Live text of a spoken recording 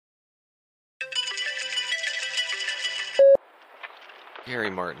Gary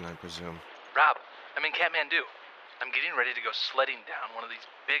Martin, I presume. Rob, I'm in Kathmandu. I'm getting ready to go sledding down one of these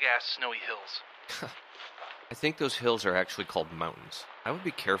big-ass snowy hills. I think those hills are actually called mountains. I would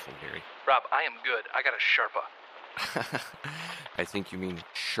be careful, Gary. Rob, I am good. I got a Sherpa. I think you mean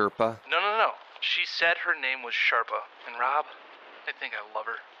Sherpa. No. She said her name was Sherpa. And Rob, I think I love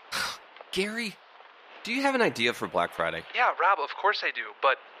her. Gary, do you have an idea for Black Friday? Yeah, Rob, of course I do,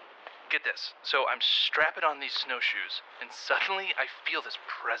 but get this. So I'm strapping on these snowshoes, and suddenly I feel this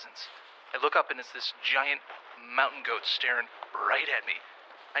presence. I look up and it's this giant mountain goat staring right at me.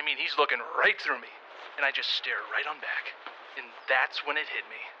 I mean, he's looking right through me, and I just stare right on back. And that's when it hit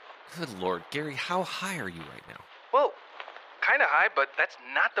me. Good Lord, Gary, how high are you right now? Well, kind of high, but that's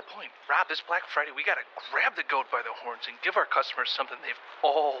not the point. Rob, this Black Friday, we gotta grab the goat by the horns and give our customers something they've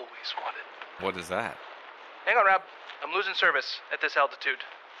always wanted. What is that? Hang on, Rob. I'm losing service at this altitude.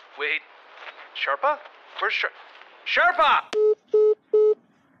 Wait. Sherpa? Where's Sherpa?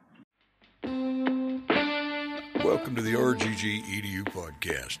 Welcome to the RGG EDU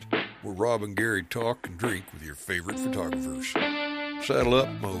podcast, where Rob and Gary talk and drink with your favorite photographers. Saddle up,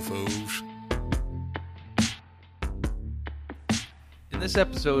 mofos. In this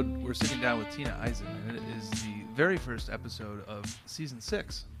episode, we're sitting down with Tina Eisen, and it is the very first episode of season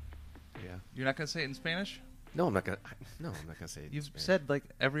 6. Yeah. You're not going to say it in Spanish? No, I'm not gonna say it. You've in Spanish. said like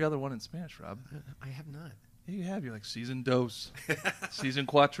every other one in Spanish, Rob. I have not. Yeah, you have. You're like season dos, season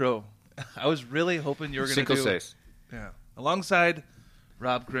cuatro. I was really hoping you were going to Cinco do seis. Yeah. Alongside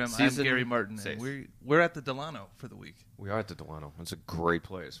Rob Grimm, Season I'm Gary Martin, seis. and we're at the Delano for the week. We are at the Delano. It's a great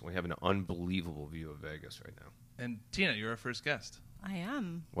place. We have an unbelievable view of Vegas right now. And Tina, you're our first guest. I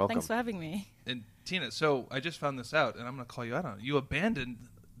am. Welcome. Thanks for having me. And Tina, so I just found this out, and I'm going to call you out on it. You abandoned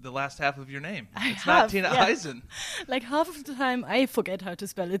the last half of your name. It's not Tina Eisen. Like half of the time I forget how to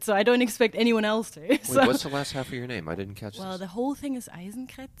spell it, so I don't expect anyone else to. Wait, So. what's the last half of your name? I didn't catch Well, this. the whole thing is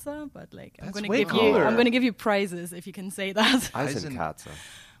Eisenkretzer, but like I'm That's going to way give cooler. I'm going to give you prizes if you can say that. Eisenkratzer.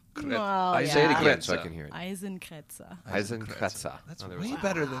 Well, Eisen- Say it yeah. again so I can hear it. Eisenkretzer. Eisenkratzer. That's Oh, there way was-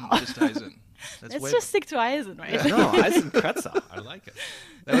 better than just Eisen. That's Let's way just stick to Eisen, right? No, Eisenkratzer. I like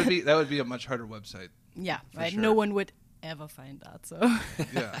it. that would be a much harder website. Yeah, For right. sure. No one would ever find that. So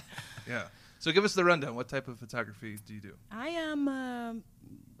Yeah. So give us the rundown. What type of photography do you do? I am,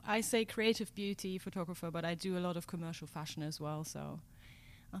 I say creative beauty photographer, but I do a lot of commercial fashion as well. So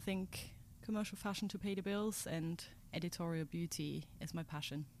I think commercial fashion to pay the bills and editorial beauty is my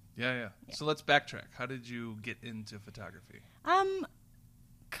passion. Yeah. So let's backtrack. How did you get into photography?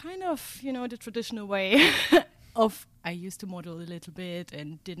 Kind of, the traditional way of I used to model a little bit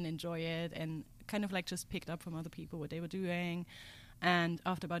and didn't enjoy it and kind of like just picked up from other people what they were doing. And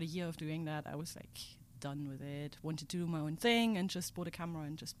after about a year of doing that, I was like done with it, wanted to do my own thing and just bought a camera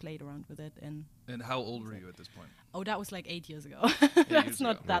and just played around with it. And how old were you at this point? oh, that was like 8 years ago. 8 That's years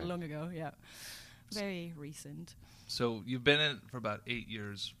not ago. that Right. long ago, yeah. Very recent. So you've been in it for about 8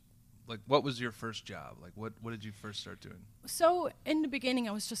 years. Like, what was your first job? Like, what did you first start doing? So in the beginning,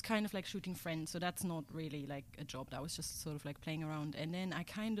 I was just kind of like shooting friends. So that's not really like a job. That was just sort of like playing around. And then I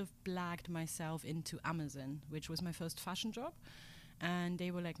kind of blagged myself into Amazon, which was my first fashion job. And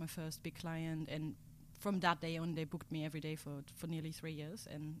they were like my first big client. And from that day on, they booked me every day for nearly 3 years.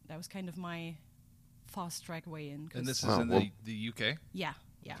 And that was kind of my fast track way in. And this is Wow, in well- the UK? Yeah.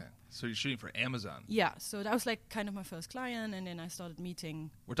 Okay. So you're shooting for Amazon. Yeah, so that was like kind of my first client. And then I started meeting.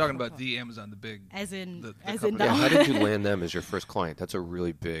 We're talking about proper- the Amazon, the big... As in, the as company. in Yeah, that how one. did you land them as your first client? That's a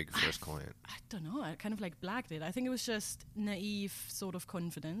really big first client. I don't know. I kind of like blagged it. I think it was just naive sort of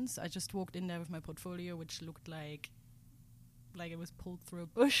confidence. I just walked in there with my portfolio, which looked like it was pulled through a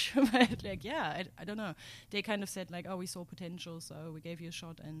bush. But like, yeah, I don't know. They kind of said like, oh, we saw potential, so we gave you a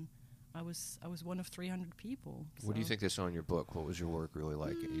shot, and I was one of 300 people. What do you so. think they saw in your book? What was your work really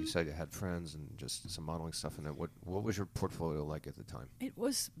like? You said you had friends and just some modeling stuff in it. What was your portfolio like at the time? It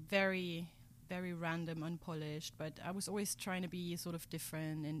was very, very random, unpolished, but I was always trying to be sort of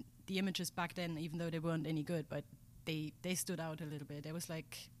different. And the images back then, even though they weren't any good, but they stood out a little bit. It was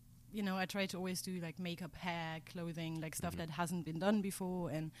like, I tried to always do like makeup, hair, clothing, like stuff that hasn't been done before.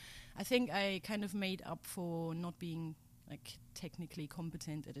 And I think I kind of made up for not being like technically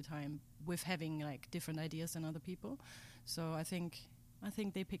competent at the time with having like different ideas than other people. So I think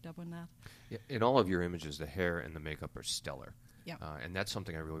they picked up on that. Yeah, in all of your images, the hair and the makeup are stellar. Yeah. And that's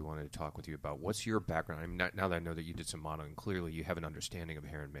something I really wanted to talk with you about. What's your background? I mean, now that I know that you did some modeling, clearly you have an understanding of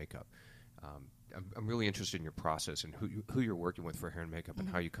hair and makeup. I'm really interested in your process and who you're working with for hair and makeup and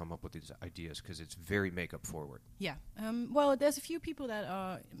how you come up with these ideas, because it's very makeup forward. Yeah. Well, there's a few people that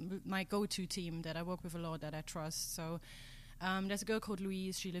are my go-to team that I work with a lot that I trust. So there's a girl called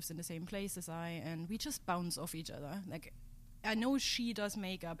Louise. She lives in the same place as I, and we just bounce off each other. Like, I know she does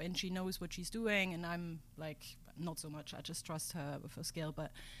makeup and she knows what she's doing, and I'm like, not so much. I just trust her with her skill,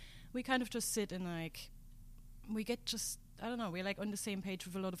 but we kind of just sit and like, we get just, I don't know, we're like on the same page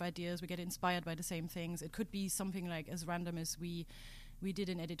with a lot of ideas. We get inspired by the same things. It could be something like as random as we did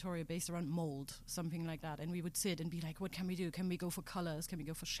an editorial based around mold, something like that. And we would sit and be like, what can we do? Can we go for colors? Can we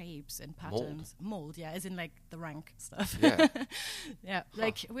go for shapes and patterns? Mold, yeah, as in like the rank stuff. Yeah. Yeah,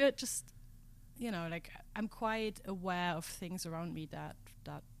 like we're just, you know, like I'm quite aware of things around me that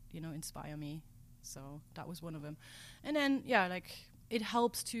you know, inspire me. So that was one of them. And then, yeah, like it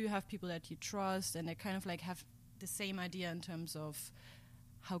helps to have people that you trust and they kind of like have the same idea in terms of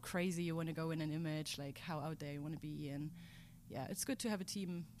how crazy you want to go in an image, like how out there you want to be. And yeah, it's good to have a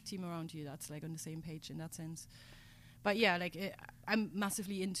team around you that's like on the same page in that sense. But yeah, like I'm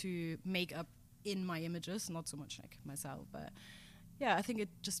massively into makeup in my images, not so much like myself, but yeah, I think it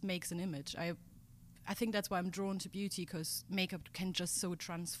just makes an image. I think that's why I'm drawn to beauty, because makeup can just so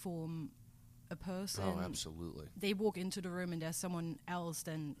transform a person. Oh, absolutely. They walk into the room and there's someone else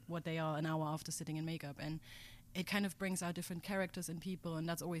than what they are an hour after sitting in makeup, and it kind of brings out different characters in people, and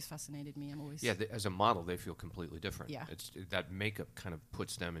that's always fascinated me. As a model, they feel completely different. Yeah. It's that makeup kind of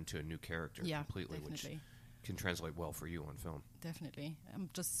puts them into a new character completely, definitely. which can translate well for you on film. Definitely. I'm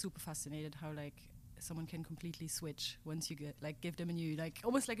just super fascinated how like someone can completely switch once you get like give them a new, like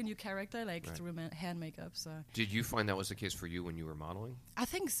almost like a new character, like Right. through hair and makeup. So Did you find that was the case for you when you were modeling? I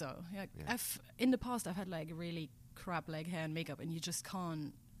think so. Yeah. In the past I've had like really crap like hair and makeup, and you just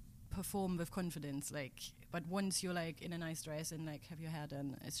can't perform with confidence. Like, but once you're like in a nice dress and like have your hair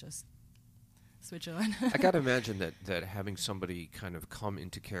done, it's just switch on. I got to imagine that having somebody kind of come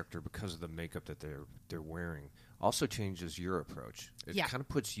into character because of the makeup that they're wearing also changes your approach. It kind of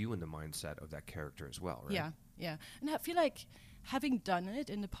puts you in the mindset of that character as well, right? Yeah. And I feel like having done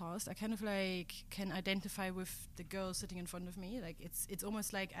it in the past, I kind of like can identify with the girl sitting in front of me. Like it's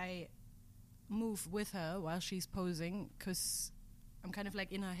almost like I move with her while she's posing, because I'm kind of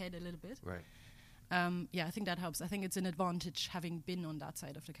like in her head a little bit. Right. I think that helps. I think it's an advantage having been on that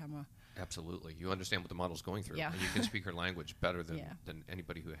side of the camera. Absolutely. You understand what the model's going through. Yeah. And you can speak her language better than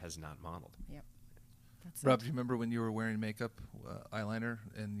anybody who has not modeled. Yep. That's Rob, it. do you remember when you were wearing makeup, eyeliner,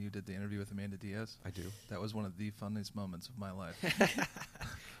 and you did the interview with Amanda Diaz? I do. That was one of the funniest moments of my life.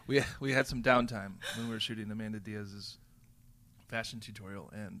 We had some downtime when we were shooting Amanda Diaz's fashion tutorial,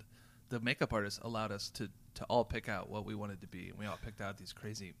 and the makeup artist allowed us to all pick out what we wanted to be, and we all picked out these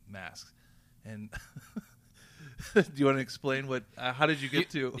crazy masks. And do you want to explain what? How did you get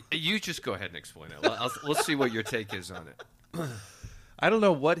to? You just go ahead and explain it. We'll see what your take is on it. I don't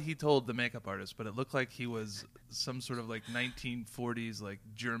know what he told the makeup artist, but it looked like he was some sort of like 1940s like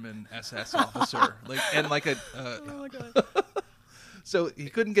German SS officer, and like a. Oh my god! So he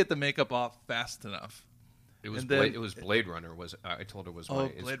couldn't get the makeup off fast enough. It was And then- it was Blade Runner. I told her was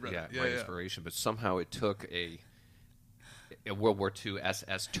Blade Runner. my inspiration, but somehow it took a World War II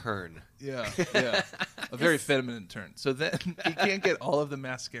SS turn. Yeah. A very feminine turn. So then he can't get all of the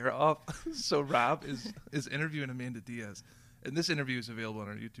mascara off. So Rob is interviewing Amanda Diaz. And this interview is available on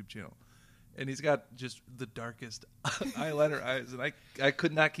our YouTube channel. And he's got just the darkest eyeliner eyes. And I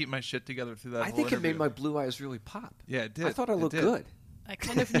could not keep my shit together through that I whole think it interview. made my blue eyes really pop. Yeah, it did. I thought I looked did. good. I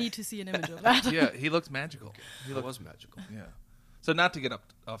kind of need to see an image of that. Yeah, he looked magical. It was magical. Yeah. So not to get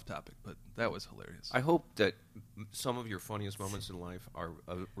off topic, but that was hilarious. I hope that some of your funniest moments in life are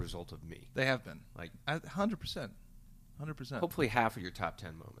a result of me. They have been. Like 100%. 100%. hopefully half of your top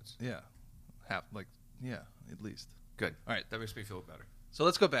 10 moments. Yeah. At least. Good. All right. That makes me feel better. So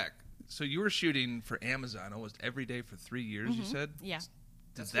let's go back. So you were shooting for Amazon almost every day for 3 years, you said? Yeah.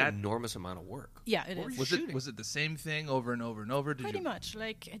 That's that an enormous amount of work. Yeah, it What were is. you was shooting? it was it the same thing over and over and over? Pretty much.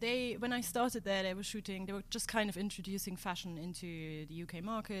 Like when I started there, they were just kind of introducing fashion into the UK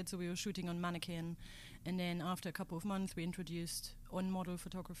market. So we were shooting on mannequin, and then after a couple of months, we introduced on-model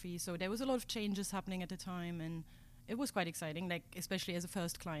photography. So there was a lot of changes happening at the time, and it was quite exciting. Like especially as a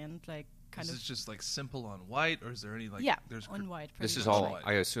first client, like kind Is of this just like simple on white, or is there any like? There's on white. This is much, all, like-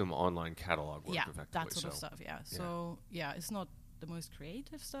 I assume, online catalog work, yeah, effectively. that sort of stuff. Yeah. So it's not the most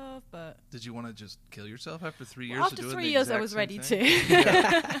creative stuff, but Did you want to just kill yourself after 3 years? after of doing 3 the years, I exact was same ready thing?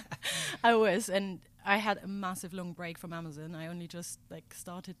 to. I was, and I had a massive long break from Amazon. I only just like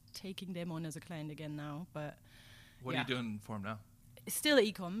started taking them on as a client again now, but What are you doing for them now? still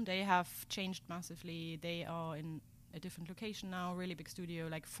e-com. They have changed massively. They are in a different location now, really big studio,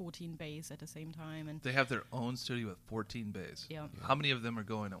 like 14 bays at the same time, and They have their own studio with 14 bays. yeah, How many of them are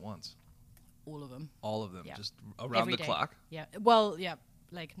going at once? all of them. All of them, Yeah. just around Every the day. clock. Yeah, well, yeah,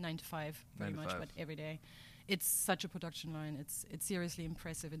 like 9 to 5, pretty 9 to much, 5. but every day. It's such a production line. It's seriously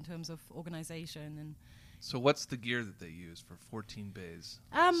impressive in terms of organization, and So what's the gear that they use for 14 bays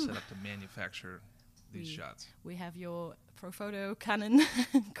set up to manufacture these shots? We have your Profoto Canon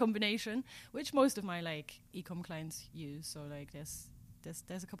combination, which most of my like e-com clients use. So like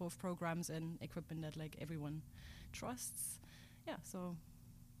there's a couple of programs and equipment that like everyone trusts. Yeah, so.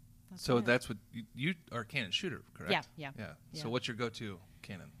 That's what you are a Canon shooter, correct? Yeah. So what's your go-to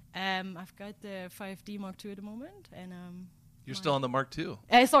Canon? I've got the 5D Mark II at the moment, and you're still on the Mark II.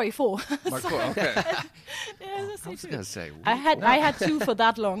 Sorry, 4. Mark IV. Okay. I was going to say. I had 2 for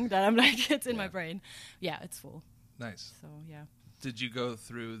that long that I'm like it's in my brain. Yeah, it's 4. Nice. So yeah. Did you go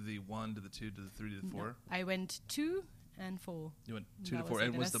through the 1 to the 2 to the 3 to the 4? No, I went 2 and 4. You went 2 to 4, like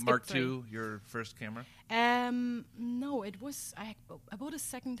and was the I Mark skipped II your first camera? No, it was. I bought a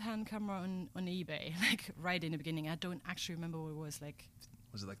second-hand camera on eBay, like right in the beginning. I don't actually remember what it was like.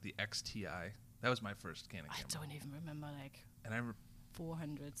 Was it like the XTI? That was my first Canon camera. I don't even remember. Like. And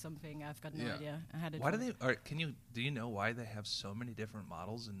 400 something. I've got no idea. I had it. Why do they? Do you know why they have so many different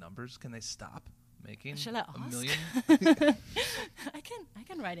models and numbers? Can they stop making Shall I a ask? million? I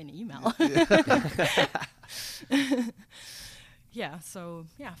can write an email. Yeah. So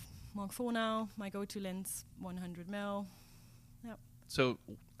yeah, Mark IV now. My go-to lens, 100mm. Yep. So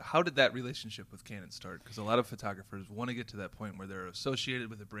how did that relationship with Canon start? Because a lot of photographers want to get to that point where they're associated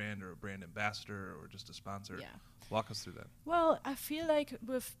with a brand or a brand ambassador or just a sponsor. Yeah. Walk us through that. Well, I feel like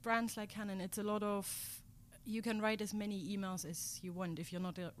with brands like Canon, it's a lot of, you can write as many emails as you want. If you're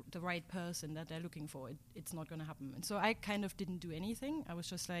not the right person that they're looking for, it's not going to happen. And so I kind of didn't do anything. I was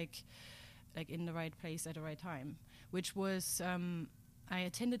just like in the right place at the right time, which was, I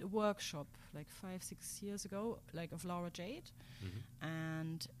attended a workshop like 5-6 years ago, like of Laura Jade,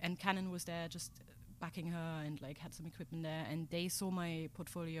 and Canon was there just backing her and like had some equipment there, and they saw my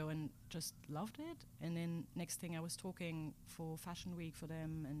portfolio and just loved it. And then next thing I was talking for Fashion Week for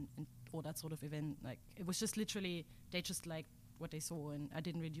them and all that sort of event. Like it was just literally they just liked what they saw, and I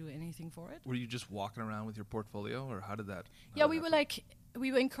didn't really do anything for it. Were you just walking around with your portfolio, or how did that? Yeah, we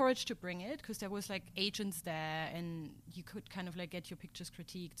were encouraged to bring it because there was like agents there, and you could kind of like get your pictures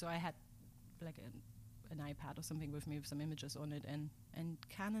critiqued. So I had like an iPad or something with me with some images on it, and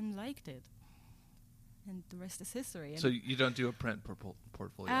Canon liked it. And the rest is history. So you don't do a print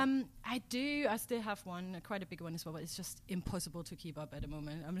portfolio? I do. I still have one, quite a big one as well, but it's just impossible to keep up at the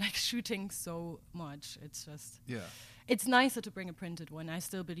moment. I'm like shooting so much. It's just... Yeah. It's nicer to bring a printed one. I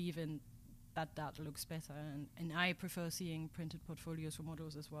still believe in that looks better. And I prefer seeing printed portfolios for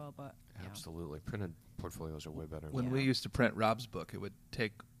models as well. But absolutely. Printed portfolios are way better. When we used to print Rob's book, it would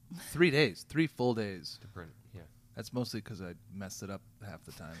take 3 days, 3 full days. To print, yeah. That's mostly because I messed it up half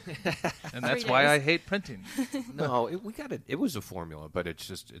the time. And that's why I hate printing. No, we got it. It was a formula, but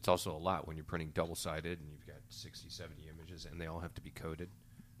it's also a lot when you're printing double-sided and you've got 60, 70 images and they all have to be coded.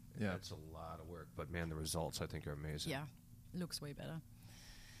 Yeah. That's a lot of work. But, man, the results, I think, are amazing. Yeah, looks way better.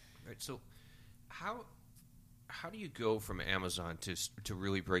 Right, so how do you go from Amazon to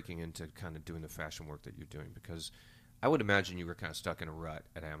really breaking into kind of doing the fashion work that you're doing? Because I would imagine you were kind of stuck in a rut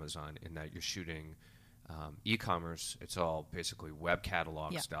at Amazon in that you're shooting – e-commerce, it's all basically web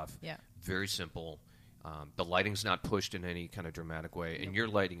catalog stuff. Yeah. Very simple. The lighting's not pushed in any kind of dramatic way, and your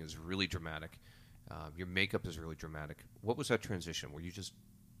lighting is really dramatic. Your makeup is really dramatic. What was that transition? Were you just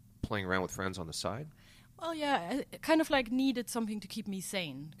playing around with friends on the side? Well, yeah, I kind of like needed something to keep me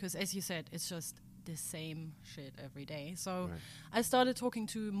sane because, as you said, it's just the same shit every day. So I started talking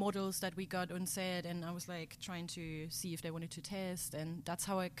to models that we got on set, and I was like trying to see if they wanted to test, and that's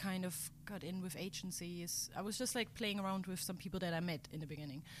how I kind of got in with agencies. I was just like playing around with some people that I met in the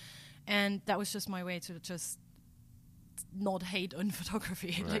beginning, and that was just my way to just not hate on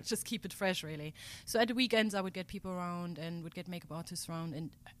photography, like just keep it fresh, really. So at the weekends I would get people around and would get makeup artists around, and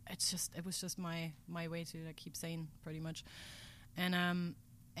it was just my way to like keep sane, pretty much.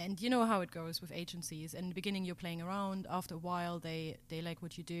 And you know how it goes with agencies. In the beginning, you're playing around. After a while, they like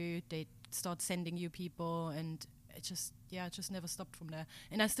what you do. They start sending you people, and it just never stopped from there.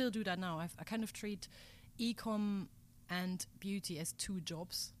 And I still do that now. I kind of treat e-com and beauty as 2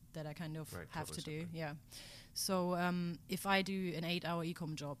 jobs that I kind of have to do. Yeah. So if I do an 8-hour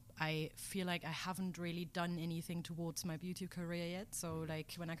e-com job, I feel like I haven't really done anything towards my beauty career yet. So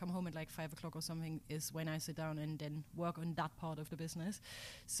like when I come home at like 5 o'clock or something is when I sit down and then work on that part of the business.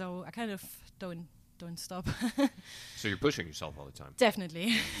 So I kind of don't stop. So you're pushing yourself all the time.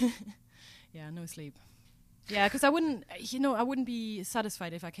 Definitely. Yeah, no sleep. Yeah, because I wouldn't be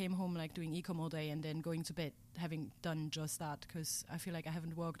satisfied if I came home like doing e-com all day and then going to bed having done just that, because I feel like I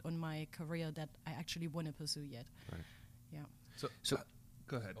haven't worked on my career that I actually want to pursue yet. Right. Yeah. So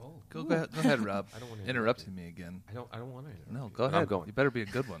go ahead. Oh. Go ahead, Rob. I don't want to interrupting me again. I don't want to interrupt. No, you. go But ahead. I'm going. You better be a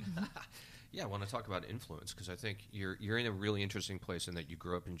good one. Yeah, I want to talk about influence because I think you're in a really interesting place in that you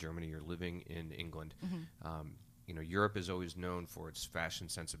grew up in Germany, you're living in England. Europe is always known for its fashion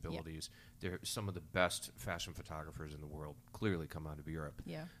sensibilities. There, some of the best fashion photographers in the world clearly come out of Europe.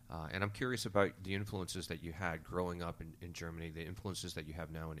 Yeah. And I'm curious about the influences that you had growing up in Germany, the influences that you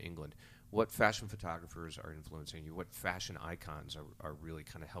have now in England. What fashion photographers are influencing you? What fashion icons are really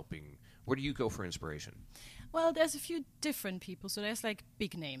kind of helping? Where do you go for inspiration? Well, there's a few different people. So there's like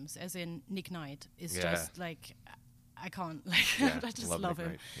big names, as in Nick Knight is just like, I can't, like, I just love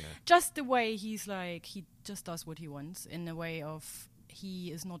him. Yeah. Just the way he's like, he just does what he wants in a way of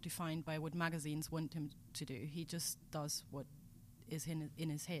he is not defined by what magazines want him to do. He just does what is in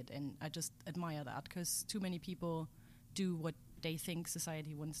his head. And I just admire that because too many people do what they think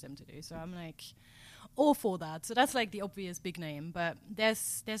society wants them to do. So I'm like all for that. So that's like the obvious big name. But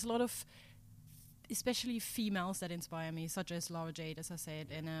there's a lot of, especially females that inspire me, such as Laura Jade, as I said,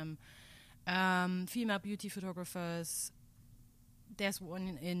 and female beauty photographers. There's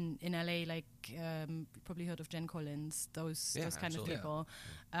one in LA, like you probably heard of Jen Collins. Those kind of people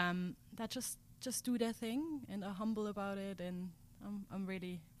that just do their thing and are humble about it, and I'm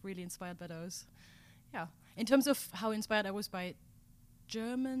really really inspired by those. Yeah. In terms of how inspired I was by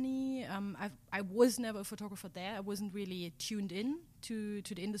Germany, I was never a photographer there. I wasn't really tuned in to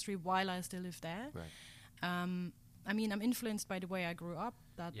the industry while I still lived there. Right. I mean, I'm influenced by the way I grew up.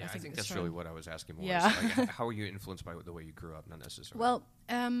 That I think that's strong. really what I was asking more. Yeah. Is, like, how are you influenced by the way you grew up, not necessarily? Well,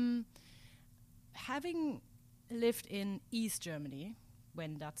 having lived in East Germany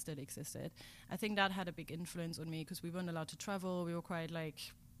when that still existed, I think that had a big influence on me because we weren't allowed to travel. We were quite like,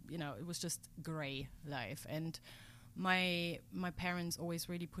 it was just grey life. And my parents always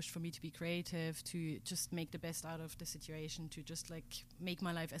really pushed for me to be creative, to just make the best out of the situation, to just like make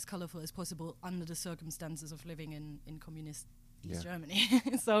my life as colorful as possible under the circumstances of living in communist East Germany.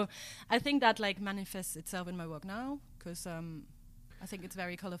 So I think that like manifests itself in my work now because I think it's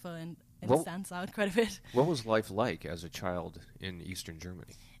very colorful and stands out quite a bit. What was life like as a child in Eastern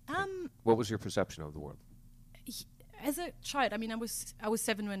Germany? What was your perception of the world? As a child, I mean, I was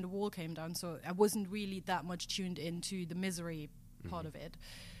 7 when the wall came down, so I wasn't really that much tuned into the misery part of it.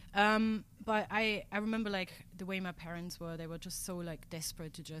 But I remember like the way my parents were. They were just so like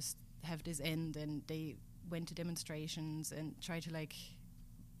desperate to just have this end, and they went to demonstrations and tried to like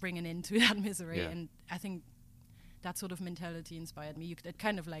bring an end to that misery. And I think that sort of mentality inspired me. It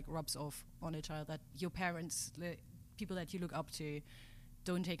kind of like rubs off on a child that your parents, people that you look up to,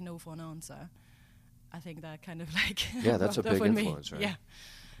 don't take no for an answer. I think that kind of like that's a big influence, right?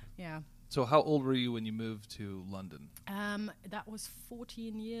 Yeah. So how old were you when you moved to London? That was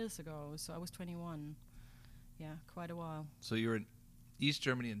 14 years ago, so I was 21. Yeah, quite a while. So you were in East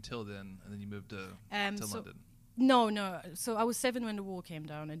Germany until then, and then you moved to London. No. So I was 7 when the wall came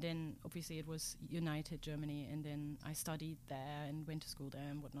down, and then obviously it was United Germany, and then I studied there and went to school there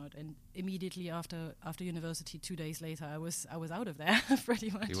and whatnot. And immediately after university, 2 days later, I was out of there pretty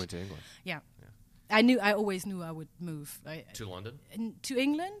much. You went to England. Yeah. I always knew I would move. To London? To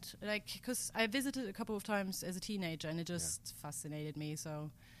England, because I visited a couple of times as a teenager, and it just fascinated me. So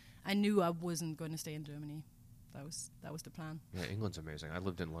I knew I wasn't going to stay in Germany. That was the plan. Yeah, England's amazing. I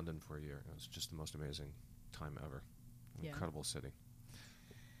lived in London for a year. It was just the most amazing time ever. Incredible city.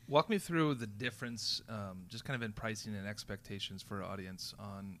 Walk me through the difference, just kind of in pricing and expectations for our audience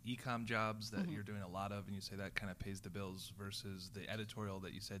on e-com jobs that you're doing a lot of, and you say that kind of pays the bills, versus the editorial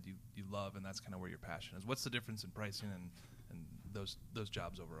that you said you love, and that's kind of where your passion is. What's the difference in pricing and those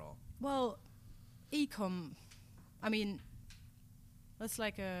jobs overall? Well, e-com, I mean, that's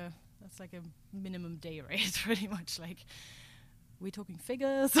like a minimum day rate, pretty much. Like, we talking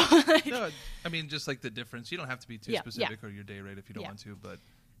figures? No, I mean just like the difference. You don't have to be too specific or your day rate if you don't want to, but.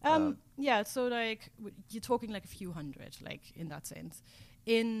 So like you're talking like a few hundred, like in that sense.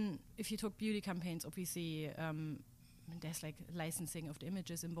 If you talk beauty campaigns, obviously there's like licensing of the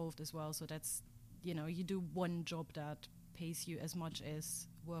images involved as well. So that's, you do one job that pays you as much as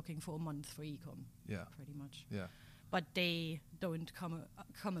working for a month for e-com. Yeah, pretty much. Yeah, but they don't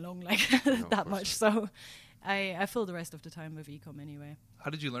come along like that much. So I fill the rest of the time with e-com anyway.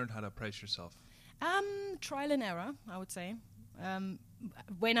 How did you learn how to price yourself? Trial and error, I would say.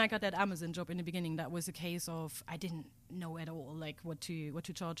 When I got that Amazon job in the beginning, that was a case of I didn't know at all like what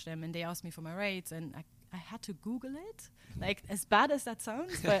to charge them, and they asked me for my rates, and I had to Google it, like as bad as that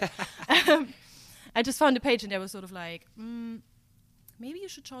sounds, but I just found a page and they were sort of like, maybe you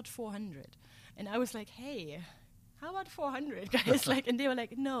should charge 400, and I was like, hey, how about 400, guys? Like, and they were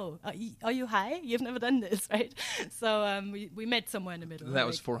like, no, are you high? You've never done this, right? So we met somewhere in the middle. That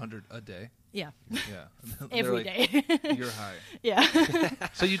was 400 a day. Yeah, Yeah. every day. You're high. Yeah.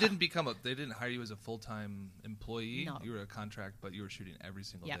 So you didn't they didn't hire you as a full-time employee? No. You were a contract, but you were shooting every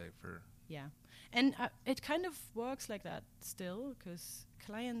single Yeah. day for... Yeah, and it kind of works like that still, because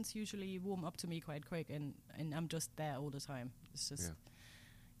clients usually warm up to me quite quick, and I'm just there all the time. It's just, Yeah.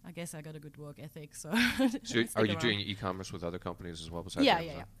 I guess I got a good work ethic. So, So stick are you around. doing e-commerce with other companies as well besides Yeah,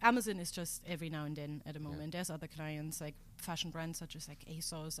 Amazon? yeah. Amazon is just every now and then at the moment. There's other clients like fashion brands such as like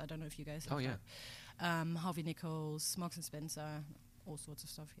ASOS. I don't know if you guys. Oh, have yeah. that. Harvey Nichols, Marks and Spencer, all sorts of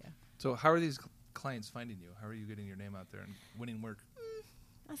stuff. Yeah. So how are these clients finding you? How are you getting your name out there and winning work?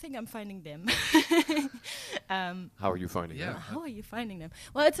 I think I'm finding them. How are you finding Yeah. that? How are you finding them?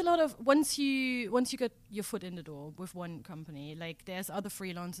 Well, it's a lot of once you get your foot in the door with one company, like there's other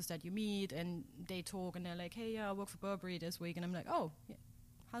freelancers that you meet and they talk and they're like, hey, yeah, I work for Burberry this week, and I'm like, oh, yeah,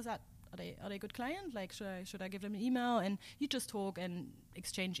 how's that? Are they a good client? Like, should I give them an email? And you just talk and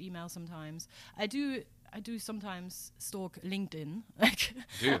exchange emails sometimes. I do sometimes stalk LinkedIn. Like,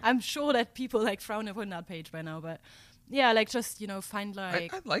 Yeah. I'm sure that people like frown upon that page by now, but yeah, like just find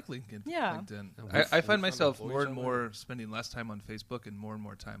like I like LinkedIn. Yeah. LinkedIn. And I we've find found myself employees more and on more spending less time on Facebook and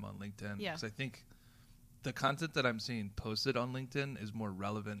more time on LinkedIn. Yeah. Because I think the content that I'm seeing posted on LinkedIn is more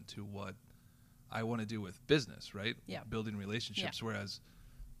relevant to what I want to do with business, right? Yeah. Building relationships. Whereas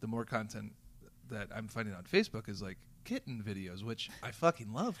the more content that I'm finding on Facebook is like kitten videos, which I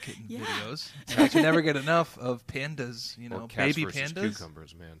fucking love kitten Yeah. videos. I can never get enough of pandas, Or cats baby versus pandas.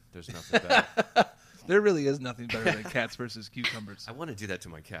 cucumbers, man. There's nothing better. There really is nothing better than cats versus cucumbers. I want to do that to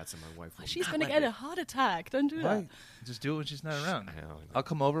my cats, and my wife will. she's gonna get a heart attack. Don't do that. Why? Just do it when she's not around. I know. I'll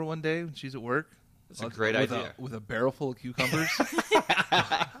come over one day when she's at work. That's a great with idea. With a barrel full of cucumbers.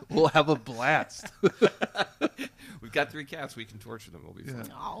 We'll have a blast. We've got 3 cats. We can torture them. We'll be fine.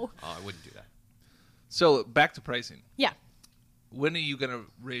 No. Oh, I wouldn't do that. So back to pricing. Yeah. When are you going to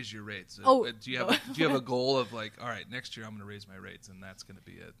raise your rates? Oh, do you have a goal of like, all right, next year I'm going to raise my rates and that's going to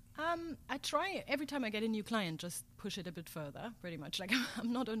be it? I try every time I get a new client, just push it a bit further, pretty much. Like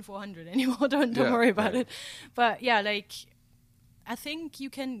I'm not on 400 anymore. Don't worry about it. But yeah, like I think you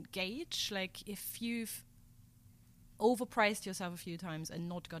can gauge like if you've overpriced yourself a few times and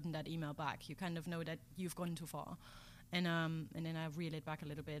not gotten that email back, you kind of know that you've gone too far, and then I reel it back a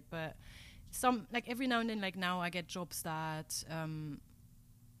little bit. But some like every now and then, like now I get jobs that I'm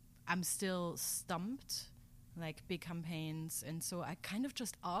still stumped, like big campaigns, and so I kind of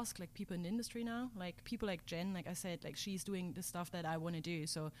just ask like people in the industry now, like people like Jen, like I said, like she's doing the stuff that I want to do,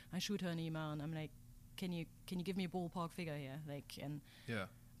 so I shoot her an email and I'm like, can you give me a ballpark figure here, like, and Yeah.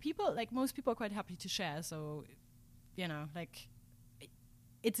 people like most people are quite happy to share, so like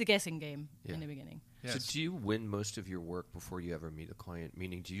it's a guessing game in the beginning. Yes. So do you win most of your work before you ever meet a client?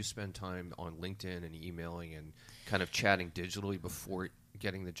 Meaning, do you spend time on LinkedIn and emailing and kind of chatting digitally before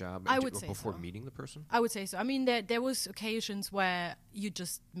getting the job? I would say before so. meeting the person? I would say so. I mean, there was occasions where you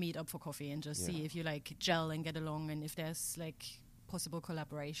just meet up for coffee and just see if you like gel and get along, and if there's like possible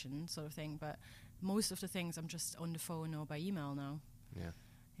collaboration sort of thing. But most of the things I'm just on the phone or by email now. Yeah.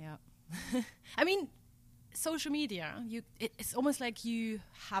 Yeah. I mean, social media, it's almost like you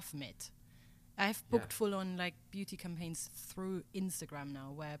have met. I've booked full-on like beauty campaigns through Instagram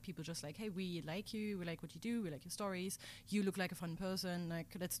now, where people just like, hey, we like you, we like what you do, we like your stories, you look like a fun person, like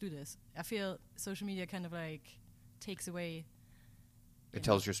let's do this. I feel social media kind of like takes away. It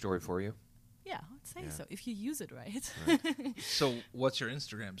tells your story for you? Yeah, I'd say so if you use it right. So what's your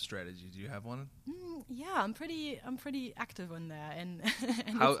Instagram strategy? Do you have one? Yeah, I'm pretty active on there, and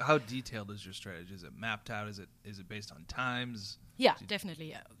How detailed is your strategy? Is it mapped out? Is it based on times? yeah,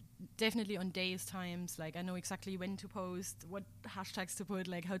 definitely. Definitely on days, times. Like I know exactly when to post, what hashtags to put,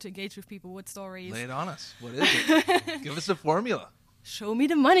 like how to engage with people, what stories. Lay it on us. What is it? Give us a formula. Show me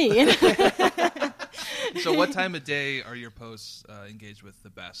the money. So what time of day are your posts engaged with the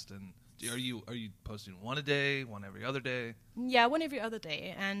best? And are you posting one a day, one every other day? Yeah, one every other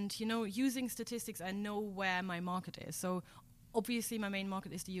day. And, using statistics, I know where my market is. So obviously my main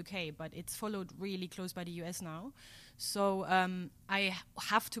market is the UK, but it's followed really close by the US now. So I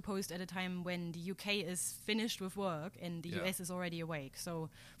have to post at a time when the UK is finished with work and the US is already awake.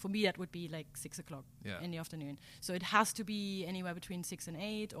 So for me, that would be like 6 o'clock in the afternoon. So it has to be anywhere between 6 and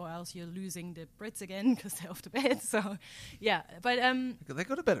 8, or else you're losing the Brits again because they're off to bed. So yeah, but They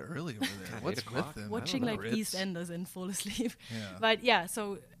go to bed early over there. God, What's 8 with o'clock? them? watching I don't like know. EastEnders and fall asleep. Yeah. But yeah,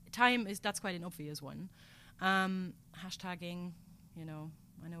 so that's quite an obvious one. Hashtagging,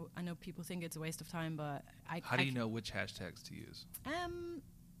 I know people think it's a waste of time, but How do you know which hashtags to use?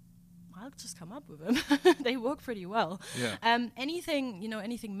 I'll just come up with them. They work pretty well. Yeah.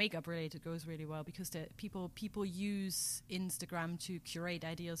 Anything makeup related goes really well because people use Instagram to curate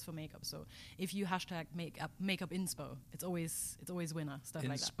ideas for makeup. So if you hashtag makeup inspo, it's always winner stuff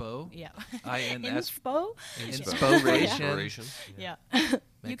like that. Inspo? Yeah. INS. Inspo. Inspiration. Yeah.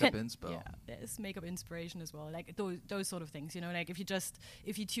 Makeup inspo. Yeah, there's makeup inspiration as well. Like those sort of things. Like if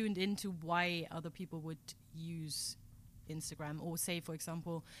you tuned into why other people would use Instagram, or say, for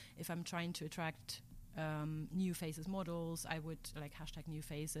example, if I'm trying to attract new faces models, I would like hashtag new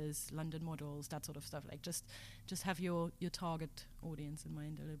faces, London models, that sort of stuff. Like just have your target audience in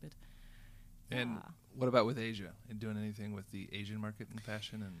mind a little bit. And what about with Asia? And doing anything with the Asian market in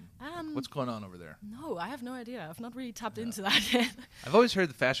fashion? And what's going on over there? No, I have no idea. I've not really tapped into that yet. I've always heard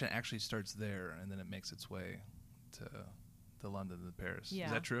the fashion actually starts there and then it makes its way to London and Paris. Yeah.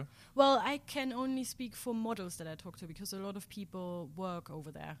 Is that true? Well, I can only speak for models that I talk to because a lot of people work over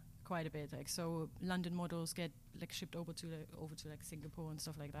there quite a bit. Like, so London models get like shipped over to like Singapore and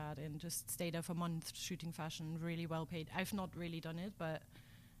stuff like that, and just stay there for months shooting fashion, really well paid. I've not really done it, but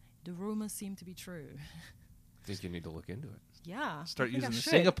the rumors seem to be true. I think you need to look into it. Yeah. Start I think using I the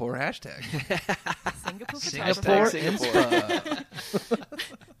should. Singapore hashtag. Singapore Singapore photographer.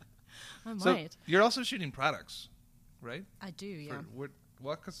 I So might. you're also shooting products, right? I do, yeah.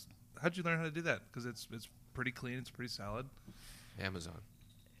 How'd you learn how to do that? Because it's pretty clean, it's pretty solid. Amazon.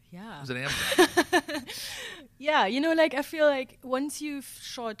 Yeah. Was it Amazon? Yeah, I feel like once you've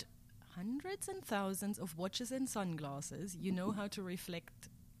shot hundreds and thousands of watches and sunglasses, you know how to reflect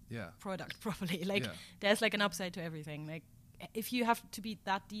Yeah. product properly. Like, Yeah. there's like an upside to everything. Like, if you have to be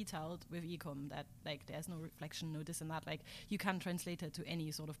that detailed with ecom, that like there's no reflection, no this and that, like you can translate it to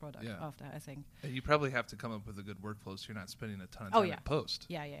any sort of product after, I think. And you probably have to come up with a good workflow so you're not spending a ton of time in post.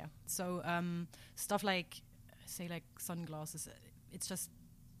 Yeah. So stuff like, say, like sunglasses, it's just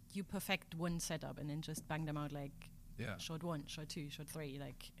you perfect one setup and then just bang them out like shot 1, shot 2, shot 3.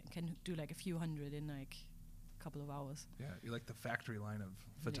 Like, can do like a few hundred in like a couple of hours. Yeah, you're like the factory line of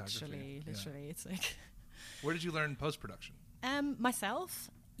photography. Literally, it's like. Where did you learn post-production?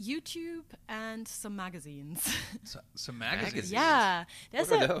 Myself, YouTube, and some magazines. Some magazines? Yeah.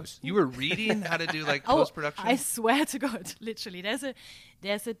 What are those? You were reading how to do like post-production? I swear to God, literally.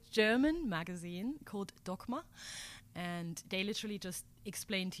 There's a German magazine called Dogma, and they literally just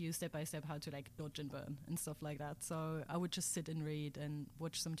explain to you step by step how to like dodge and burn and stuff like that. So I would just sit and read and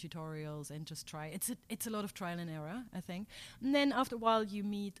watch some tutorials and just try. It's a lot of trial and error, I think. And then after a while you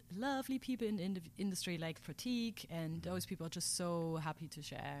meet lovely people in the industry like Pratik, and those people are just so happy to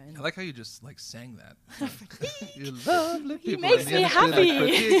share. And I like how you just like sang that. You lovely people. He makes in the me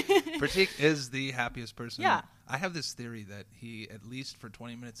industry, happy. like Pratik is the happiest person. Yeah. I have this theory that he, at least for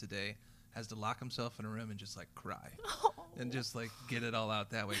 20 minutes a day, has to lock himself in a room and just like cry and just like get it all out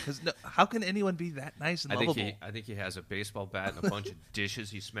that way. Because how can anyone be that nice and lovable? I think he has a baseball bat and a bunch of dishes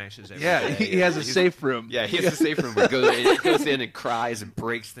he smashes every Yeah, day. he has a safe room. Yeah, he has a safe room where he goes in and cries and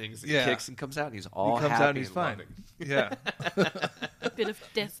breaks things and kicks and comes out and he's all He comes happy out and he's fine. loving. Yeah. A bit of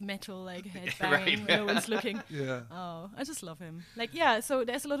death metal, like head banging when no one's looking. Yeah. Oh, I just love him. Like, yeah, so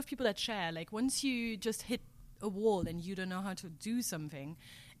there's a lot of people that share. Like, once you just hit a wall and you don't know how to do something,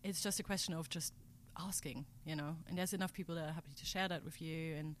 it's just a question of just asking, and there's enough people that are happy to share that with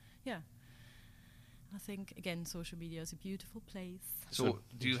you. And yeah, I think, again, social media is a beautiful place. So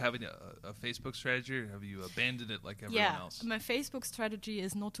do you have a Facebook strategy, or have you abandoned it like everyone else? My Facebook strategy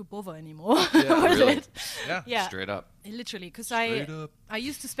is not to bother anymore Yeah, with really? it. Yeah. Straight up. Literally, because Straight up. I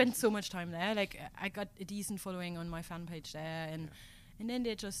used to spend so much time there. Like, I got a decent following on my fan page there, and then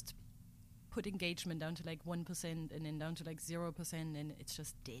they just put engagement down to like 1% and then down to like 0%, and it's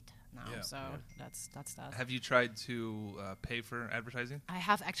just dead now. Yeah. So that's that. Have you tried to pay for advertising? I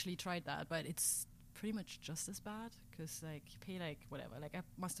have actually tried that, but it's pretty much just as bad, because like you pay like whatever. Like, I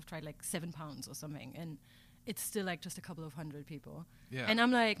must have tried like £7 or something, and it's still like just a couple of hundred people. Yeah. And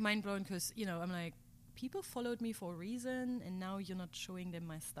I'm like mind blown, because I'm like, people followed me for a reason, and now you're not showing them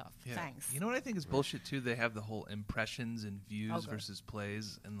my stuff. Yeah. Thanks. You know what I think is bullshit too? They have the whole impressions and views Okay. versus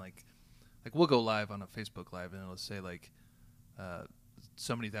plays, and like we'll go live on a Facebook Live and it'll say like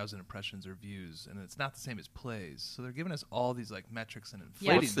so many thousand impressions or views, and it's not the same as plays. So they're giving us all these like metrics and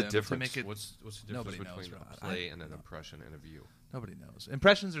inflating What's the them difference? to make it. What's the difference Nobody between knows, a Rob. play and an impression and a view? Nobody knows.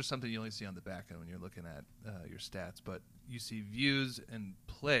 Impressions are something you only see on the back end when you're looking at your stats, but you see views and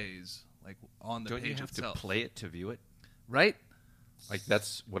plays like on the Don't page you have itself. to play it to view it? Right? Like,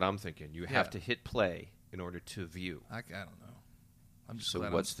 that's what I'm thinking. You have to hit play in order to view. I don't know. I'm just So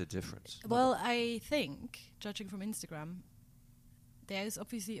glad what's the difference? Well, I think, judging from Instagram, there is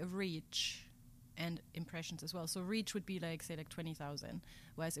obviously a reach and impressions as well. So reach would be like, say, like 20,000,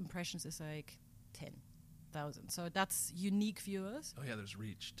 whereas impressions is like 10,000. So that's unique viewers. Oh yeah, there's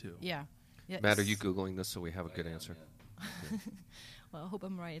reach too. Yeah. Matt, are you Googling this so we have a good answer? Yeah. Well, I hope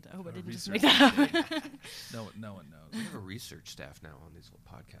I'm right. I hope I didn't just research make that up. No one knows. We have a research staff now on these little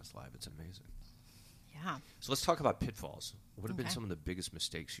podcasts live. It's amazing. Yeah. So let's talk about pitfalls. What have been Okay. some of the biggest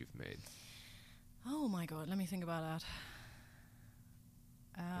mistakes you've made? Oh my God, let me think about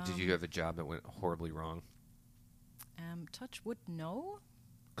that. Did you have a job that went horribly wrong? Touch wood, no.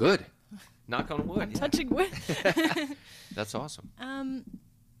 Good. Knock on wood. I'm yeah. touching wood. That's awesome.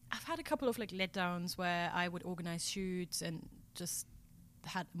 I've had a couple of like letdowns where I would organize shoots and just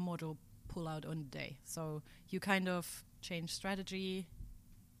had a model pull out on the day. So you kind of change strategy,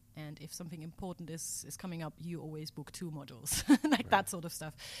 and if something important is coming up, you always book 2 models, like that sort of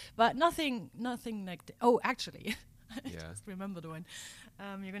stuff. But nothing like. Actually, I Yeah. just remembered one.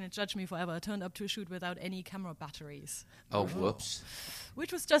 You're going to judge me forever. I turned up to a shoot without any camera batteries. Oh, whoops.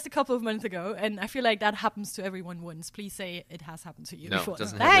 Which was just a couple of months ago, and I feel like that happens to everyone once. Please say it has happened to you No, before. it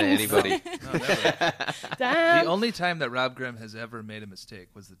doesn't happen to Thanks. anybody. No, never. Damn. The only time that Rob Grimm has ever made a mistake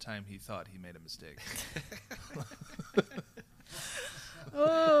was the time he thought he made a mistake.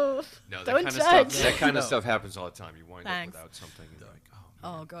 Oh, No, that don't kind of judge. stuff. That kind of No. stuff happens all the time. You wind Thanks. up without something. And you're like, oh.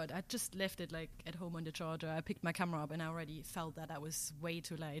 Oh God, I just left it like at home on the charger. I picked my camera up and I already felt that I was way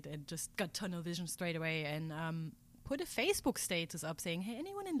too late and just got tunnel vision straight away and put a Facebook status up saying, "Hey,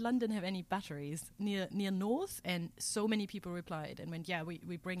 anyone in London have any batteries near North?" And so many people replied and went, "Yeah, we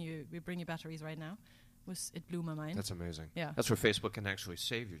bring you batteries right now." It blew my mind. That's amazing. Yeah. That's where Facebook can actually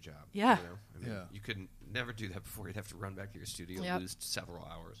save your job. Yeah. You know? I mean, Yeah. you could never do that before. You'd have to run back to your studio Yep. and lose several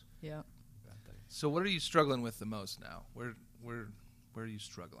hours. Yeah. Bad thing. So what are you struggling with the most now? Where are you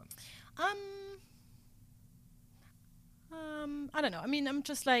struggling? I don't know. I mean, I'm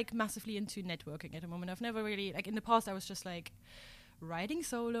just like massively into networking at the moment. I've never really, like in the past, I was just like writing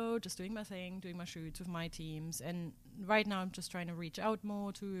solo, just doing my thing, doing my shoots with my teams. And right now I'm just trying to reach out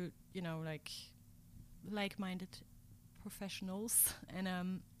more to, like-minded professionals. And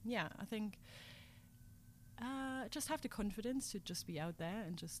I think just have the confidence to just be out there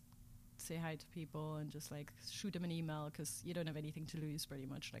and just say hi to people and just like shoot them an email because you don't have anything to lose pretty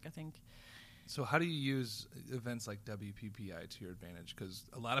much. Like I think. So how do you use events like WPPI to your advantage? Because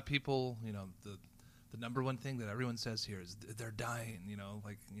a lot of people, the number one thing that everyone says here is they're dying.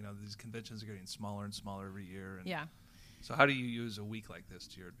 These conventions are getting smaller and smaller every year. And Yeah. So how do you use a week like this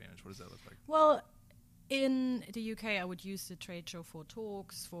to your advantage? What does that look like? Well, in the UK, I would use the trade show for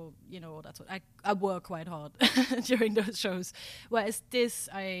talks, for, all that sort. I work quite hard during those shows. Whereas this,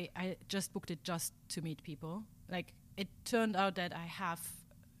 I just booked it just to meet people. Like, it turned out that I have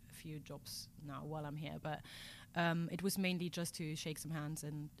a few jobs now while I'm here, but it was mainly just to shake some hands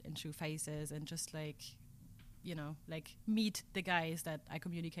and show faces and just, meet the guys that I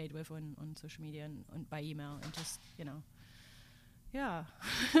communicate with on social media and by email and just, yeah.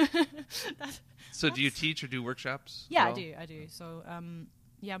 So do you teach or do workshops? Yeah, as well? I do. So, I'm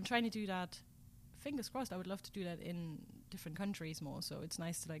trying to do that. Fingers crossed, I would love to do that in different countries more. So it's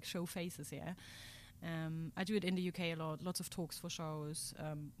nice to show faces here. I do it in the UK a lot. Lots of talks for shows,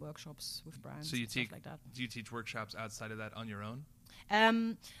 workshops with brands. So you and stuff like that. Do you teach workshops outside of that on your own?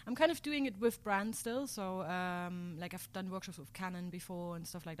 I'm kind of doing it with brands still. So, I've done workshops with Canon before and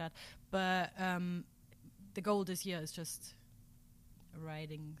stuff like that. But the goal this year is just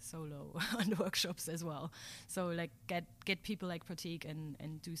riding solo on the workshops as well. So get people like Pratik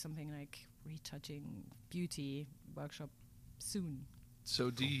and do something like retouching beauty workshop soon.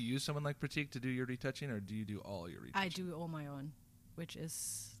 So do you use someone like Pratik to do your retouching, or do you do all your retouching? I do all my own, which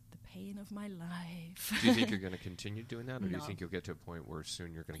is the pain of my life. Do you think you're going to continue doing that, or do you No. think you'll get to a point where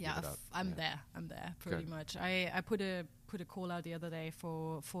soon you're going to give it up? I'm there pretty Good. much. I put a call out the other day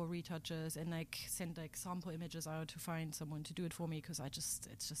for retouchers and sent sample images out to find someone to do it for me because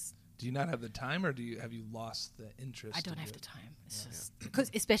it's just Do you not have the time, or have you lost the interest? I don't to have do the it? time. It's just because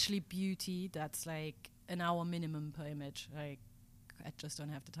especially beauty, that's an hour minimum per image. I just don't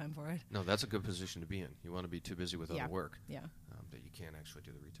have the time for it. No, that's a good position to be in. You want to be too busy with Yeah. other work Yeah. that you can't actually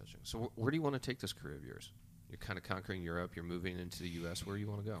do the retouching. So where do you want to take this career of yours? You're kind of conquering Europe. You're moving into the U.S. Where do you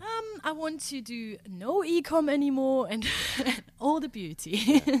want to go? I want to do no e-com anymore and all the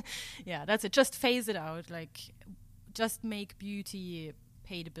beauty. Yeah, that's it. Just phase it out. Just make beauty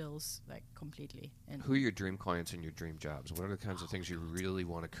pay the bills completely. And Who are your dream clients and your dream jobs? What are the kinds of things you really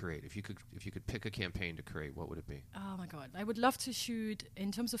want to create? If you could pick a campaign to create, what would it be? oh my God, I would love to shoot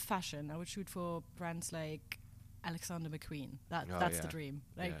in terms of fashion. I would shoot for brands like Alexander McQueen. That's yeah. the dream.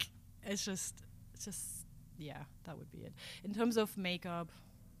 Yeah. It's just yeah, that would be it. In terms of makeup,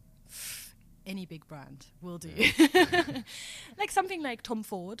 any big brand will do. Like something like Tom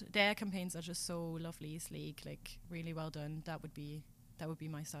Ford, their campaigns are just so lovely, sleek, like really well done. That would be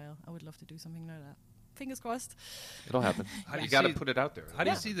my style. I would love to do something like that. Fingers crossed. It'll happen. How do You you got to see- put it out there. How do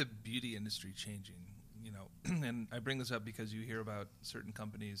you see the beauty industry changing? You know, and I bring this up because you hear about certain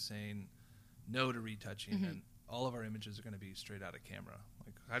companies saying no to retouching, and all of our images are going to be straight out of camera.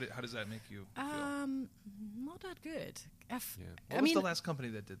 Like, how does that make you feel? Not that good. What was the last company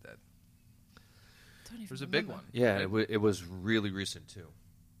that did that? Don't even There's a big remember. one. Yeah, right? it was really recent too.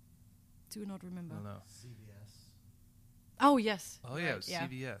 Do not I remember. don't know. Oh yes. Oh yeah, it Right, was yeah.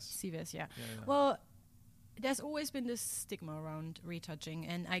 CVS. CVS, yeah. Yeah. Well, there's always been this stigma around retouching,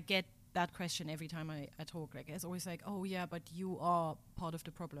 and I get that question every time I talk. Like, it's always like, oh yeah, but you are part of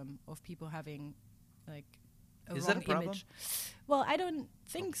the problem of people having like a Is wrong that a problem? image. Well, I don't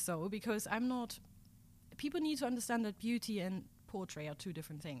think so, because I'm not. People need to understand that beauty and portrait are two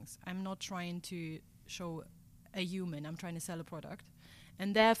different things. I'm not trying to show a human. I'm trying to sell a product,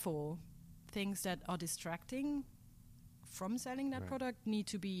 and therefore, things that are distracting from selling that Right. product need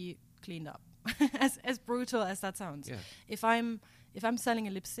to be cleaned up. as brutal as that sounds. Yeah. If I'm selling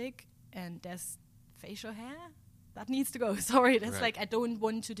a lipstick and there's facial hair, that needs to go. Sorry, that's Right. like, I don't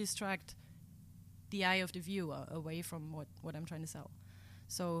want to distract the eye of the viewer away from what I'm trying to sell.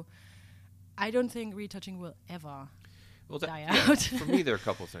 So I don't think retouching will ever die out. For me, there are a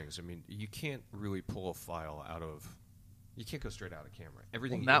couple things. I mean, you can't really pull a file out of. You can't go straight out of camera.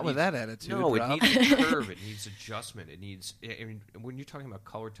 Everything. Not it with needs- that attitude. No, it Rob. needs a curve. It needs adjustment. It needs. I mean, when you're talking about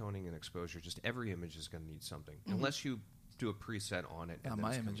color toning and exposure, just every image is going to need something, unless you do a preset on it. And then My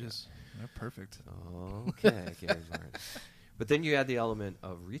it's coming images, they're perfect. out. Okay, Gary Varn. But then you add the element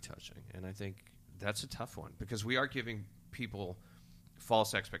of retouching, and I think that's a tough one because we are giving people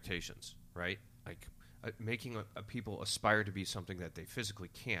false expectations, right? Like making people aspire to be something that they physically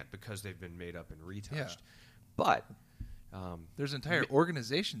can't because they've been made up and retouched. But There's entire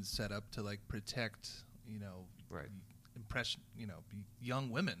organizations set up to like protect, Right. young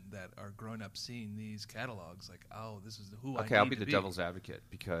women that are growing up seeing these catalogs. Like, oh, this is who I okay, I'll need be to the devil's advocate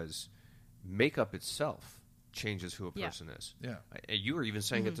because makeup itself changes who a Yeah. person is. Yeah. You were even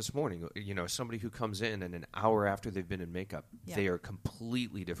saying it this morning. Somebody who comes in and an hour after they've been in makeup, Yeah. they are a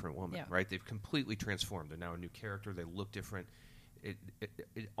completely different woman, Yeah. right? They've completely transformed. They're now a new character. They look different.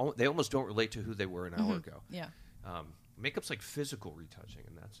 They almost don't relate to who they were an hour ago. Yeah, Makeup's like physical retouching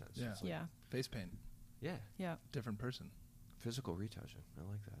in that sense. Yeah. It's like- yeah, Face paint, yeah, yeah, different person. physical retouching. I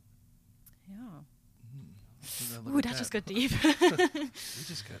like that. yeah. Look Ooh, at that just got deep. We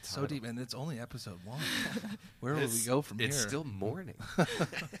just got so deep, and it's only episode 1. Where will we go from here? It's still morning.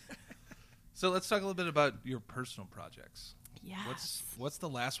 So let's talk a little bit about your personal projects. Yeah. What's the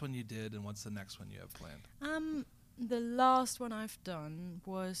last one you did, and what's the next one you have planned? The last one I've done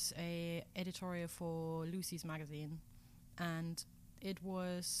was a editorial for Lucy's magazine, and it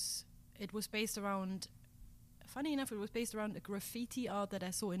was based around. Funny enough, it was based around a graffiti art that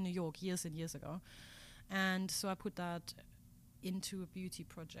I saw in New York years and years ago, and so I put that into a beauty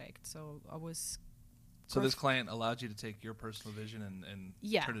project. So I was. So this client allowed you to take your personal vision and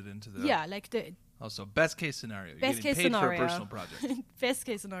Yeah. turn it into the Yeah, like the Also, best case scenario. You're best getting case paid scenario. for a personal project. Best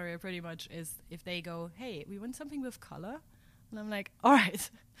case scenario pretty much is if they go, hey, we want something with color, and I'm like, all right,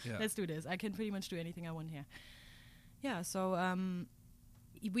 Yeah. let's do this. I can pretty much do anything I want here. Yeah, so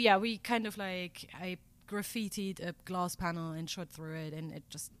we kind of like, I graffitied a glass panel and shot through it, and it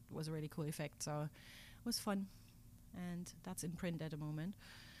just was a really cool effect. So it was fun, and that's in print at the moment.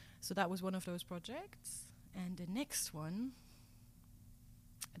 So that was one of those projects. And the next one,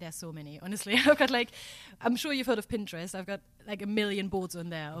 there's so many, honestly. I've got like, I'm sure you've heard of Pinterest. I've got like a million boards on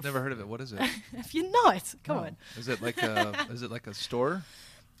there. I've never heard of it. What is it? Have you not? Come No. on. Is it like a store?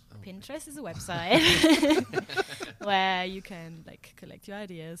 Pinterest is a website where you can like collect your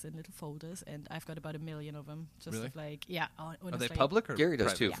ideas in little folders, and I've got about 1 million of them. Just Really? of, like, yeah, honestly. Are they public or Gary does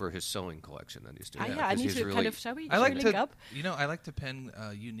private? too Yeah. for his sewing collection that he's doing. Yeah, I 'cause need he's to really- kind of, shall we I like link to, up? I like to pen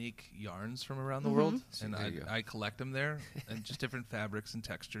unique yarns from around the Mhm. world, See, and there you go. I collect them there, and just different fabrics and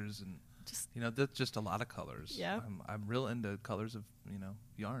textures, and Just that's just a lot of colors. Yeah. I'm real into colors of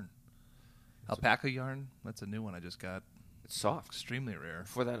yarn. Alpaca yarn, that's a new one I just got. It's soft Extremely rare.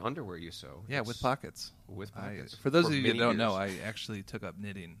 for that underwear you sew. Yeah, it's with pockets. With pockets. For those of you many who don't know, years. I actually took up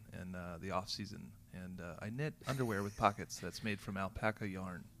knitting in the off season, and I knit underwear with pockets that's made from alpaca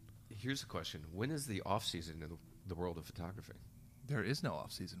yarn. Here's the question: when is the off season in the world of photography? There is no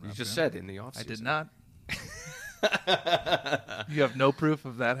off season. You just said in the off I season. did not. You have no proof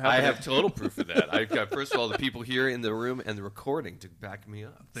of that happening. I have total proof of that. I've got, first of all, the people here in the room and the recording to back me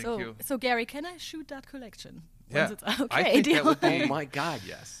up. Thank you. So Gary, can I shoot that collection? Yeah. Once it's okay, I think deal. that would be. Oh my God,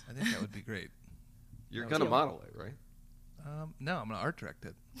 yes. I think that would be great. You're Deal. gonna model it, right? No, I'm gonna art direct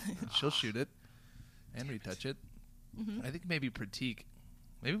it. She'll shoot it and retouch it. I think maybe Pratik.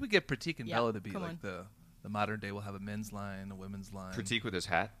 Maybe we get Pratik and Yeah, Bella to be come like the modern day. We'll have a men's line, a women's line. Pratik with his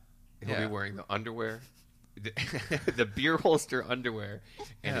hat. He'll Yeah. be wearing the underwear, the beer holster underwear,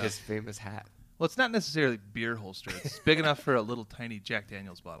 and Yeah. his famous hat. Well, it's not necessarily beer holster. It's big enough for a little tiny Jack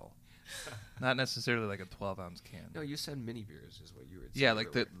Daniels bottle. Not necessarily like a 12-ounce can. No, you said mini beers is what you were. Yeah,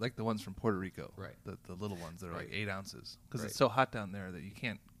 like the ones from Puerto Rico. Right. The little ones that are like Right. 8 ounces. Because Right. it's so hot down there that you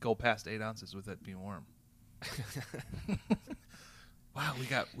can't go past 8 ounces with it being warm. Wow,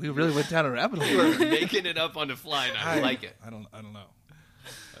 we really went down a rabbit hole. You were making it up on the fly, and I like it. I don't know.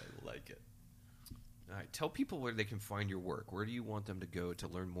 I like it. All right, tell people where they can find your work. Where do you want them to go to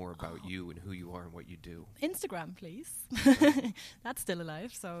learn more about you and who you are and what you do? Instagram, please. That's still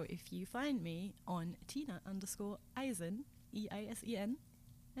alive. So if you find me on Tina_Eisen, EISEN,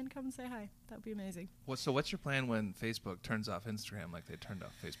 and come and say hi, that would be amazing. So what's your plan when Facebook turns off Instagram like they turned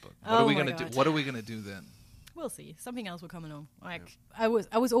off Facebook? What Oh are we my gonna do? God. What are we gonna do then? We'll see. Something else will come along. Like I was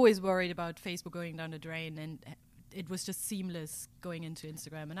always worried about Facebook going down the drain, and it was just seamless going into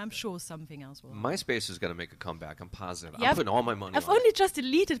Instagram. And I'm sure something else will. MySpace is going to make a comeback. I'm positive. Yeah, I'm putting all my money I've on only just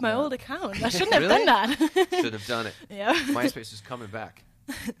deleted my old account. I shouldn't have Really? done that. it. Should have done it. Yeah. MySpace is coming back.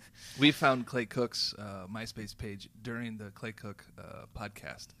 We found Clay Cook's MySpace page during the Clay Cook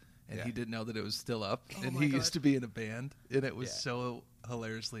podcast, and Yeah. he didn't know that it was still up. Oh and my he God. used to be in a band, and it was Yeah. so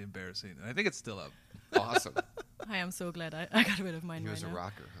hilariously embarrassing. And I think it's still up. Awesome. I am so glad I got rid of mine He right was a now.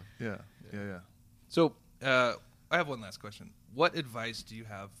 rocker, huh? Yeah. So I have one last question. What advice do you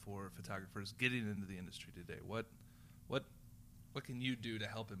have for photographers getting into the industry today? What can you do to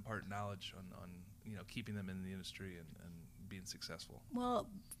help impart knowledge on keeping them in the industry and being successful? Well,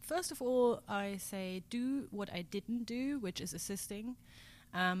 first of all, I say do what I didn't do, which is assisting.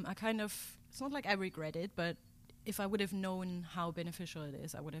 It's not like I regret it, but if I would have known how beneficial it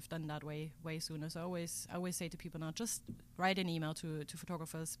is, I would have done that way sooner. So I always say to people now, just write an email to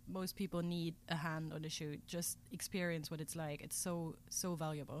photographers. Most people need a hand on the shoot. Just experience what it's like. It's so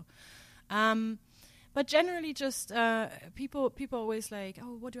valuable. But generally, just people always like,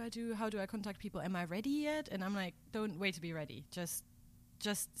 oh, what do I do? How do I contact people? Am I ready yet? And I'm like, don't wait to be ready. Just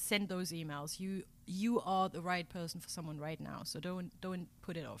send those emails. You are the right person for someone right now. So don't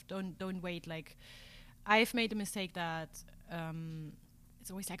put it off. Don't wait. Like I've made the mistake that it's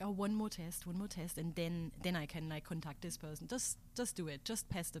always like, oh, one more test, and then I can like contact this person. Just do it. Just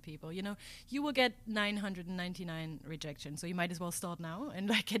pester people. You will get 999 rejections. So you might as well start now and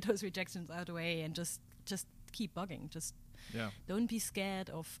like get those rejections out of the way and just keep bugging. Just don't be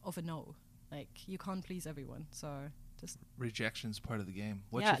scared of a no. Like you can't please everyone. So just Rejection's part of the game.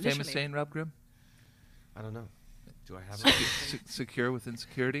 What's Yeah, your famous literally. saying, Rob Grimm? I don't know. Do I have it? Secure with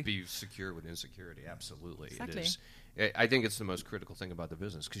insecurity? Be secure with insecurity. Absolutely. Exactly. It is. I think it's the most critical thing about the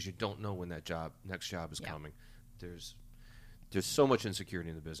business because you don't know when that next job is coming. There's so much insecurity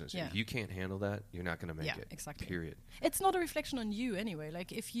in the business. Yeah. If you can't handle that, you're not going to make Yeah, it. exactly. Period. It's not a reflection on you anyway.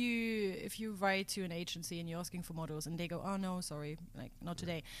 Like if you write to an agency and you're asking for models and they go, oh no, sorry, like not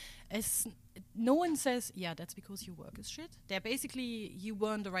today. No one says, yeah, that's because your work is shit. They're basically, you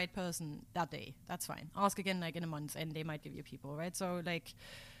weren't the right person that day. That's fine. Ask again like in a month and they might give you people, right? So like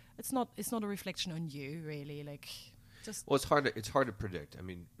it's not a reflection on you really. Like just Well, it's hard to predict. I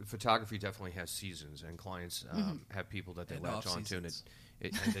mean, photography definitely has seasons, and clients have people that they And latch off onto, and seasons.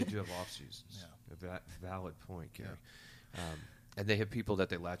 and they do have off seasons. A valid point, Gary. And they have people that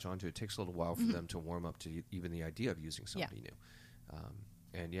they latch onto. It takes a little while for them to warm up to even the idea of using somebody new.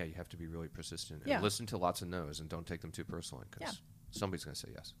 And you have to be really persistent and listen to lots of no's and don't take them too personally because somebody's going to say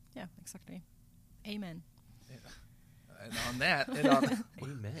yes. yeah, exactly. Amen. And on that,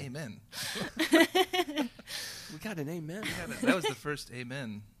 Amen. amen. We got an amen That was the first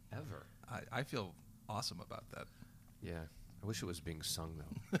amen. ever. I feel awesome about that. Yeah. I wish it was being sung,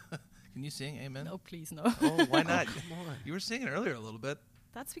 though. Can you sing amen? No, please, no. Oh, why not? Come on. You were singing earlier a little bit.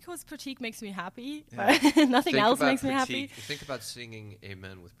 That's because Pratik makes me happy. Yeah. But nothing Think else about makes me happy. Pratik. Think about singing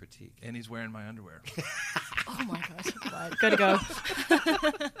amen with Pratik. And he's wearing my underwear. Oh my god. Right, gotta go.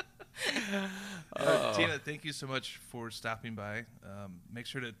 Tina, thank you so much for stopping by. Make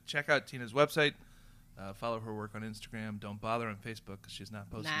sure to check out Tina's website. Follow her work on Instagram. Don't bother on Facebook because she's not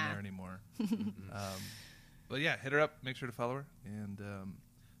posting Nah. there anymore. But yeah, hit her up. Make sure to follow her. And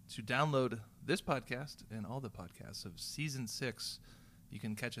to download this podcast and all the podcasts of Season 6, you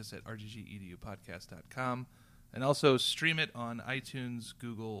can catch us at rggedupodcast.com. And also stream it on iTunes,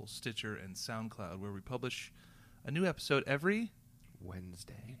 Google, Stitcher, and SoundCloud, where we publish a new episode every...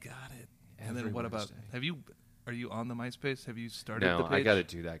 Wednesday. You got it. Every And then what Wednesday. about... Have you Are you on the MySpace? Have you started No, the page? I got to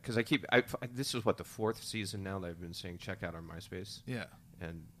do that because this is what, the 4th season now that I've been saying check out our MySpace. Yeah.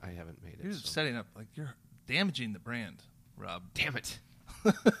 And I haven't made it. You're setting up, you're damaging the brand, Rob. Damn it.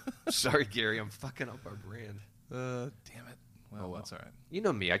 Sorry, Gary. I'm fucking up our brand. Damn it. Well, that's all right. You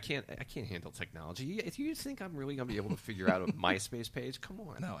know me. I can't handle technology. If you think I'm really going to be able to figure out a MySpace page, come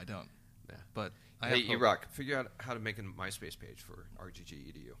on. No, I don't. Yeah. But hey, E-Rock, figure out how to make a MySpace page for RGG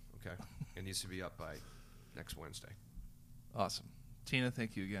EDU, okay? It needs to be up by next Wednesday. Awesome. Tina,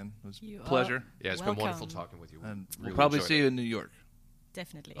 thank you again. It was You a pleasure. Yeah, it's welcome. been wonderful talking with you. And Really we'll probably enjoyed see it. you in New York.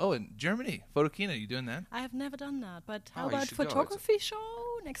 Definitely. Oh, in Germany. Photokina, you doing that? I have never done that, but how Oh, you about should go. photography show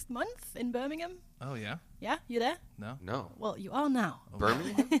next month in Birmingham? Oh, yeah? Yeah, you there? No? No. Well, you are now. Oh,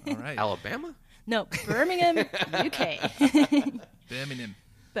 Birmingham? All right. Alabama? No, Birmingham, UK. Birmingham.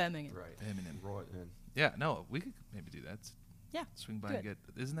 Birmingham. Right. Birmingham. Right, and Yeah, no, we could maybe do that. Yeah. Swing by do and it.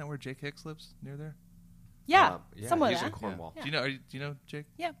 get... Isn't that where Jake Hicks lives? Near there? Yeah, yeah, somewhere he's there. in Cornwall. Yeah. Do you know Jake?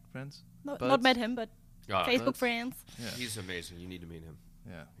 Yeah. Friends? Not Buds? met him, but Facebook Buds? friends. Yeah. He's amazing. You need to meet him.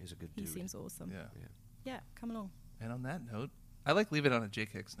 Yeah. He's a good He dude. seems awesome. Yeah. Yeah, come along. And on that note, I like leave it on a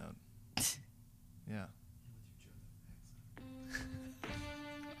Jake Hicks note. Yeah.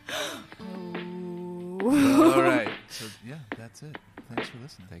 All right. So, yeah, that's it. Thanks for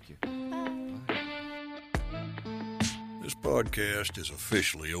listening. Thank you. This podcast is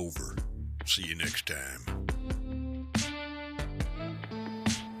officially over. See you next time.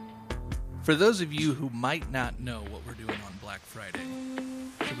 For those of you who might not know what we're doing on Black Friday,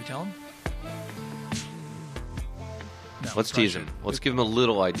 should we tell them? No, Let's probably tease him. shouldn't. Let's give him a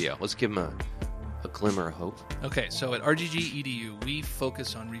little idea. Let's give him a glimmer of hope. Okay, so at RGG EDU, we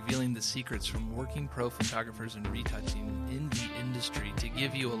focus on revealing the secrets from working pro photographers and retouching in the industry to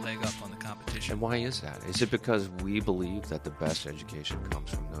give you a leg up on the competition. And why is that? Is it because we believe that the best education comes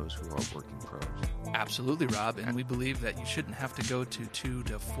from those who are working pros? Absolutely, Rob, and we believe that you shouldn't have to go to 2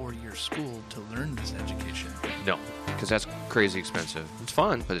 to 4 year school to learn this education. No, because that's crazy expensive. It's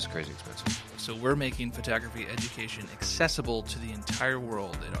fun, but it's crazy expensive. So we're making photography education accessible to the entire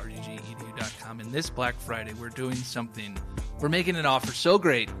world at rggedu.com. And this Black Friday, we're doing something. We're making an offer so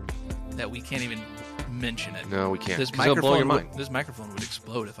great that we can't even mention it. No, we can't. This 'Cause it'll blow your mind. This microphone would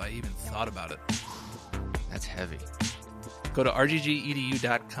explode if I even thought about it. That's heavy. Go to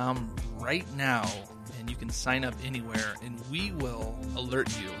rggedu.com right now, and you can sign up anywhere, and we will alert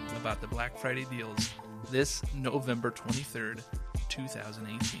you about the Black Friday deals this November 23rd,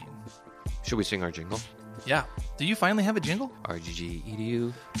 2018. Should we sing our jingle? Yeah. Do you finally have a jingle?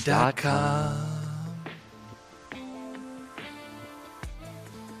 rggedu.com. .com.